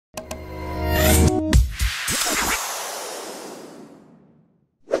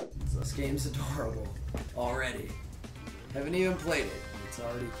This game's adorable. Already. Haven't even played it. It's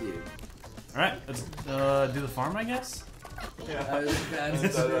already cute. Alright, let's do the farm, I guess? Yeah.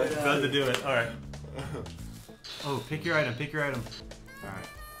 That's About to do it. Alright. Oh, pick your item, pick your item. Alright.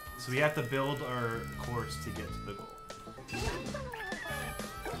 So we have to build our course to get to the goal.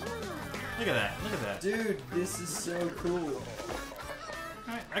 Look at that, look at that. Dude, this is so cool.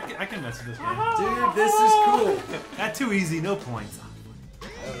 Alright, I can mess with this game. Dude, this is cool. Not too easy, no points.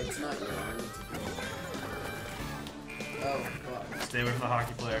 Oh, it's not your turn. Oh, fuck. Stay away from the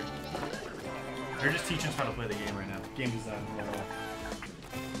hockey player. They're just teaching us how to play the game right now. Game design.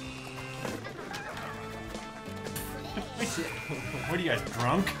 Shit. What are you guys,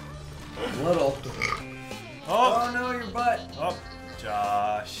 drunk? Little. Oh! Oh no, your butt. Oh,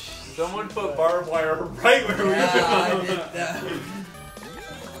 Josh. Someone put barbed wire right where we Yeah, I were. did that.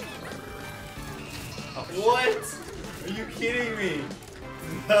 What? Are you kidding me?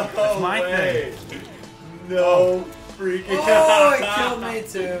 No That's my way. No freaking. Oh, it killed me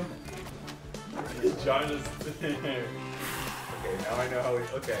too. John is there. Okay, now I know how we.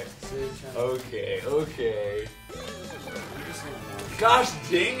 Okay. Okay. Gosh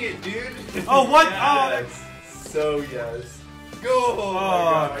dang it, dude. Oh, what? Yes. So yes. Go.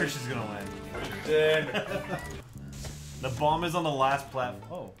 Oh, Christian's gonna win. Then. The bomb is on the last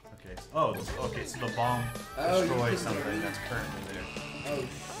platform. Oh, okay. Oh, okay. So the bomb destroys something that's currently there. Oh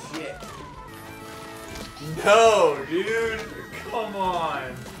shit. No, dude. Come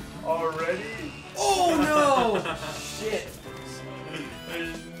on. Already? Oh no! Shit.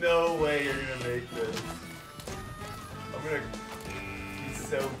 There's no way you're gonna make this. I'm gonna be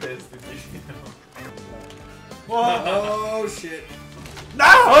so pissed if you know. Whoa! Oh shit. No!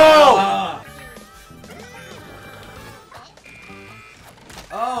 Oh!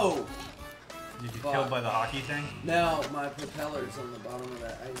 Oh! Did you get killed by the hockey thing? No, my propeller's on the bottom of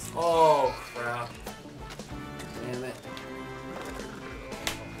that ice. Oh crap. Damn it.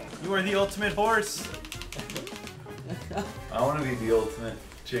 You are the ultimate horse. I want to be the ultimate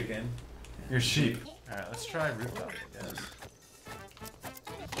chicken. You're sheep. Alright, let's try rooftop, I guess.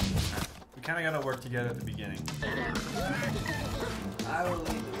 We kind of got to work together at the beginning. I will lead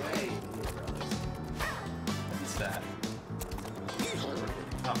the way. What's that?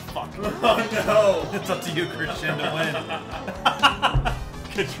 Oh, fuck. Oh no! It's up to you, Christian, to win.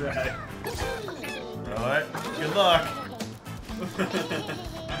 Good try. Alright, good luck.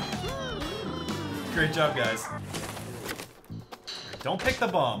 Great job, guys. Don't pick the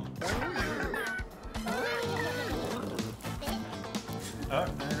bomb. Oh,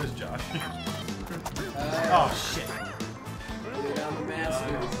 there goes Josh. Oh, shit. Dude, I'm the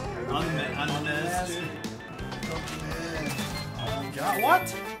master. I'm the master. Oh my god, what?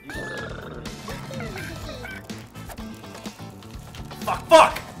 Fuck,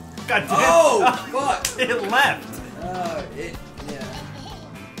 fuck! God damn. Oh, fuck! It left! Yeah.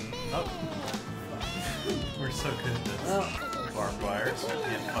 Oh. We're so good at this. Oh. Barbed wire, so you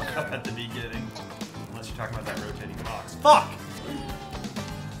can't fuck up at the beginning. Unless you're talking about that rotating box. Fuck!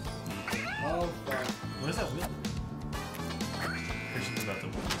 Oh, fuck. What is that wheel? Christian's about to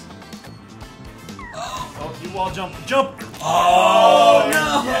win this. Oh, you wall jump. Jump! Oh,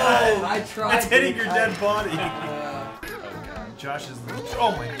 no! Yes. I tried. It's hitting your dead body. Josh is.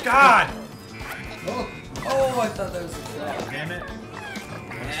 Oh my god! Oh, I thought that was a trap. Damn it.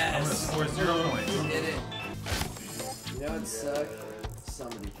 Yes. I'm gonna score 0 points. You did it. You know what sucked?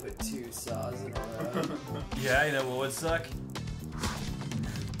 Somebody put 2 saws in a row. Yeah, you know what would suck?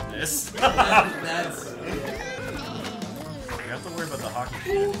 This. That's. Yeah. You have to worry about the hockey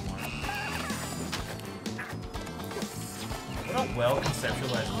shit anymore. What a well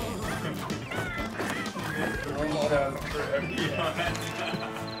conceptualized game.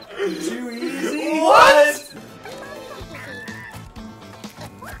 Too easy? What?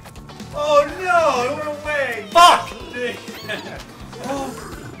 Oh no! It went away! Fuck!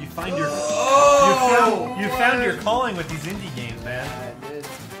 You find your you found your calling with these indie games, man. I did.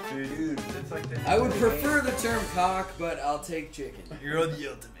 Dude, it's like the I would prefer the term cock, but I'll take chicken. You're the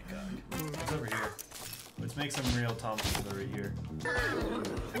ultimate cock. It's over here. Let's make some real Thompson over here.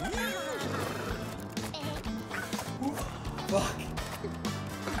 Fuck.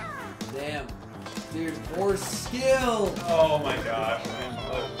 Damn. Dude, more skill! Oh my gosh.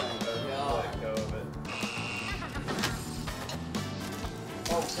 God. Let go of it.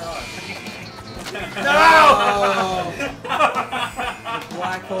 Oh, God. No! The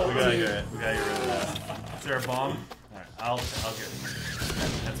black hole. We gotta team. get rid of that. Is there a bomb? Alright, I'll get it.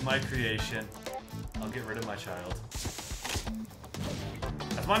 That's my creation. I'll get rid of my child.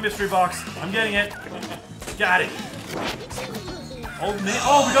 That's my mystery box. I'm getting it. Got it. Oh man!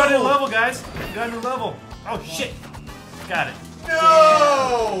 Oh, we got a new level, guys. We got a new level. Oh shit! Got it.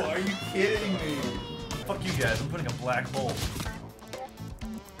 No! Are you kidding me? Fuck you guys. I'm putting a black hole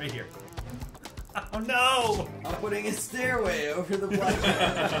right here. Oh no! I'm putting a stairway over the black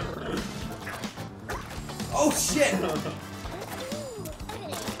hole. Oh shit!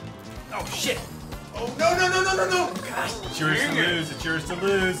 Oh shit! Oh no no no no no no! Gosh, It's yours to lose. It's yours to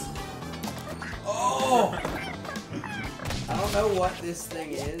lose. Oh! I don't know what this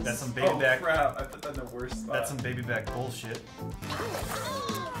thing is. That's some baby Oh back. crap! I put that in the worst spot. That's some baby back bullshit.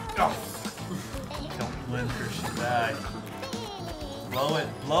 Oh! Don't win, Christian. Die. Blow it.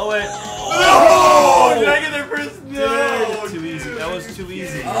 Blow it. Oh! Did I get there first? No! Dude, too easy. That was too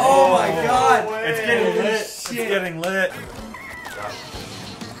easy. Oh my god! It's getting Holy lit. shit. It's getting lit.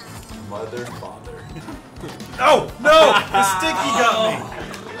 Mother, father. Oh no! The sticky got me.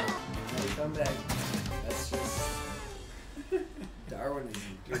 Hey, come back. That's just Darwinism.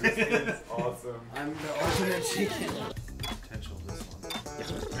 Dude, this game's awesome. I'm the ultimate chicken. Potential of this one.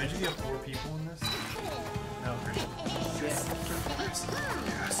 Imagine you have 4 people in this. No, Christian. Shit.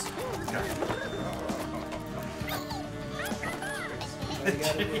 Yes. I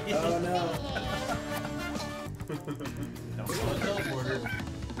gotta do- oh no. Don't go in the teleporter.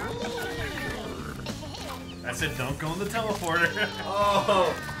 I said don't go in the teleporter.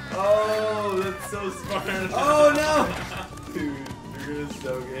 Oh! Oh! That's so smart. Oh no! Dude, you're gonna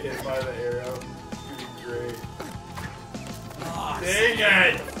so get hit by the arrow. It's gonna be great. Oh, Dang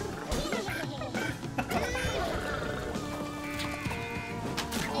it!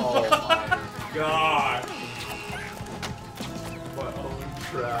 Oh my gosh! My own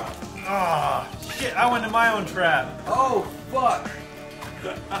trap. Ah, shit! I went in my own trap. oh fuck!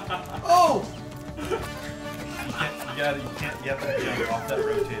 Oh! You have to jump off that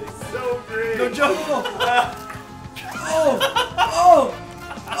rotating thing. So great! No jump! Oh! Oh!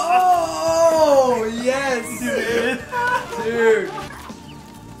 Oh! Yes! Dude!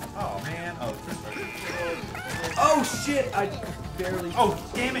 Oh man! Oh, Oh shit! I barely. oh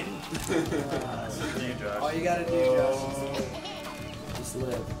damn it! All you gotta do, Josh, is just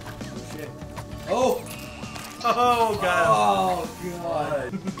live. Oh shit. Oh! Oh god! Oh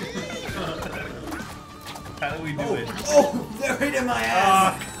god! How do we do it? Oh! Right in my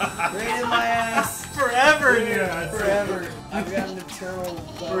ass! Oh, Right in my ass! forever! Forever! I've got an eternal.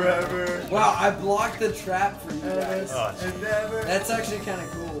 Forever. Wow! I blocked the trap for you guys. Oh, And never. That's actually kind of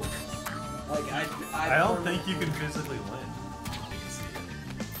cool. Like I don't think you can physically win. You can see it.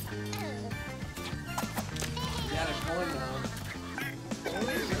 You got a coin now.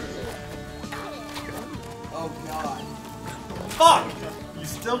 Oh god. Fuck! You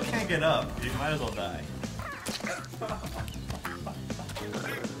still can't get up. You might as well die. I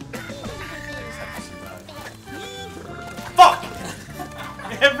just have to survive. Fuck!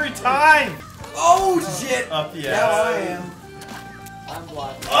 Every time! Oh shit! Up the Now ass. I am. I'm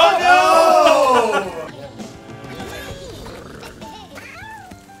blocked. Oh no!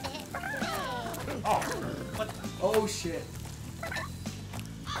 Oh, what? Oh shit.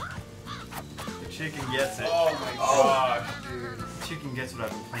 The chicken gets it. Oh my gosh, dude. The chicken gets what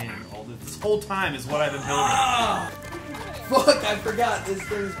I've been planning all this whole time is what I've been building. Ah! Fuck! I forgot this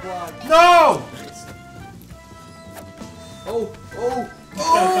thing's blocked. No! Oh! Oh!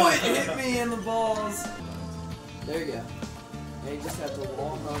 Oh! It hit me in the balls. There you go. Now you just have to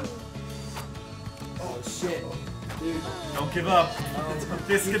long run. Oh shit, dude. Don't give up.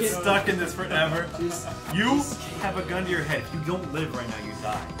 This You gets get- stuck in this forever. Just You have a gun to your head. If you don't live right now, you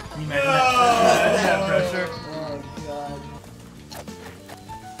die. Can you imagine No! that pressure? oh god.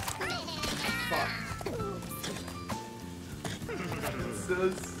 Fuck. It's so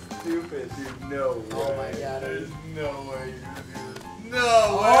stupid, dude. No way. Oh my God. There's no way you're gonna do this. No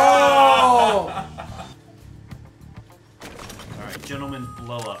way! Oh! Alright, gentlemen,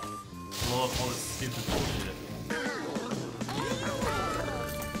 blow up. Blow up all this stupid bullshit.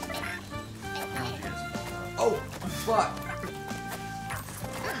 Oh! Fuck!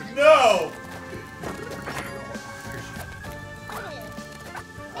 No!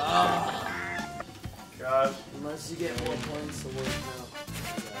 Ah! Gosh. Unless you get more points to work out.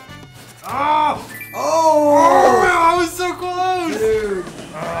 Oh! Oh! I was so close! Dude!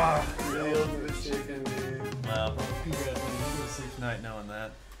 Ah. The ultimate chicken, dude. Well, congratulations. You go to sleep tonight knowing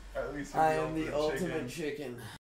that. At least I am the ultimate chicken.